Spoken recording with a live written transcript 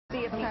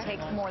if he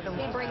takes more than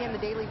one. We bring in the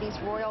Daily Beast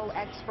royal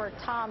expert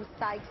Tom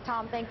Sykes.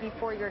 Tom, thank you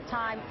for your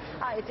time.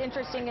 It's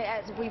interesting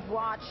as we've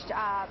watched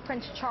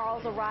Prince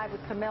Charles arrive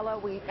with Camilla.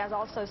 We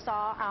also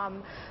saw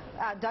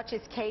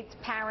Duchess Kate's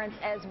parents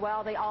as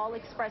well. They all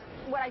expressed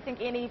what I think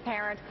any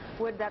parent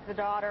would, that the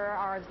daughter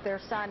or their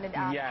son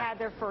had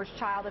their first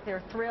child, that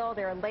they're thrilled,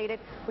 they're elated.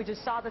 We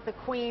just saw that the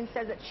Queen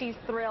says that she's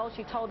thrilled.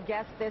 She told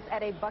guests this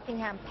at a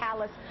Buckingham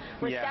Palace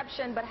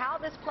reception. But how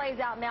this plays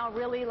out now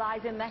really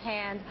lies in the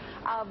hand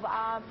of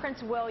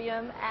Prince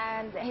William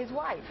and his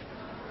wife.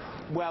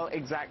 Well,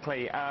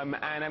 exactly. And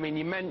I mean,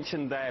 you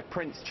mentioned there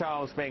Prince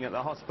Charles being at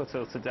the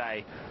hospital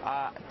today.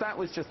 That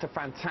was just a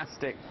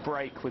fantastic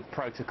break with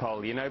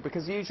protocol, you know,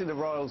 because usually the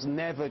royals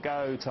never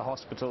go to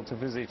hospital to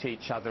visit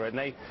each other, and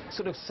they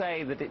sort of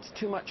say that it's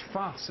too much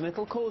fuss and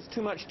it'll cause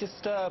too much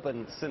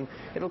disturbance and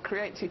it'll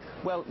create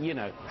well, you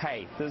know,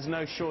 hey, there's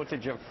no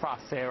shortage of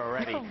fuss here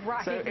already.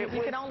 Right. So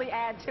you can only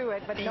add to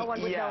it, but no one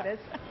would notice.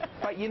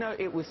 But, you know,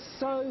 it was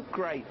so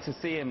great to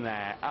see him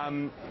there.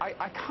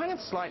 I kind of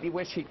slightly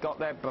wish he'd got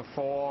there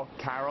before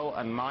Carol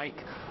and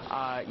Mike,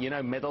 you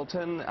know,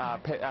 Middleton,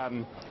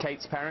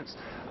 Kate's parents.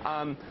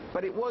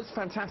 But it was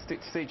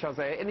fantastic to see Charles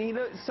there, and he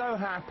looked so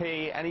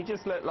happy, and he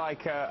just looked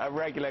like a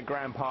regular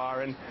grandpa.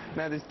 And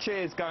now there's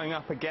cheers going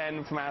up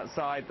again from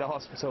outside the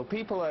hospital.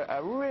 People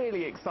are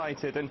really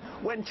excited. And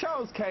when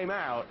Charles came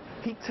out,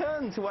 he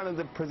turned to one of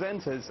the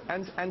presenters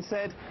and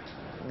said,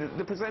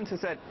 the presenter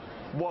said,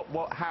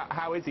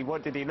 how is he?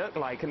 What did he look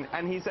like?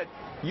 And he said,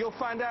 you'll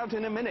find out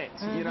in a minute,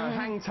 you know,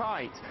 hang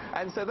tight.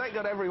 And so that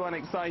got everyone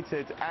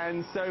excited.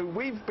 And so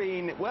we've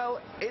been, well,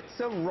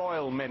 it's a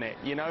royal minute,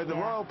 you know, the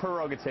royal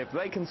prerogative.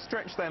 They can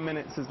stretch their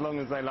minutes as long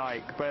as they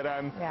like. But,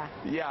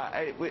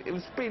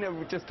 it's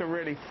been just a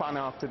really fun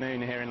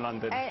afternoon here in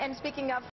London. And speaking of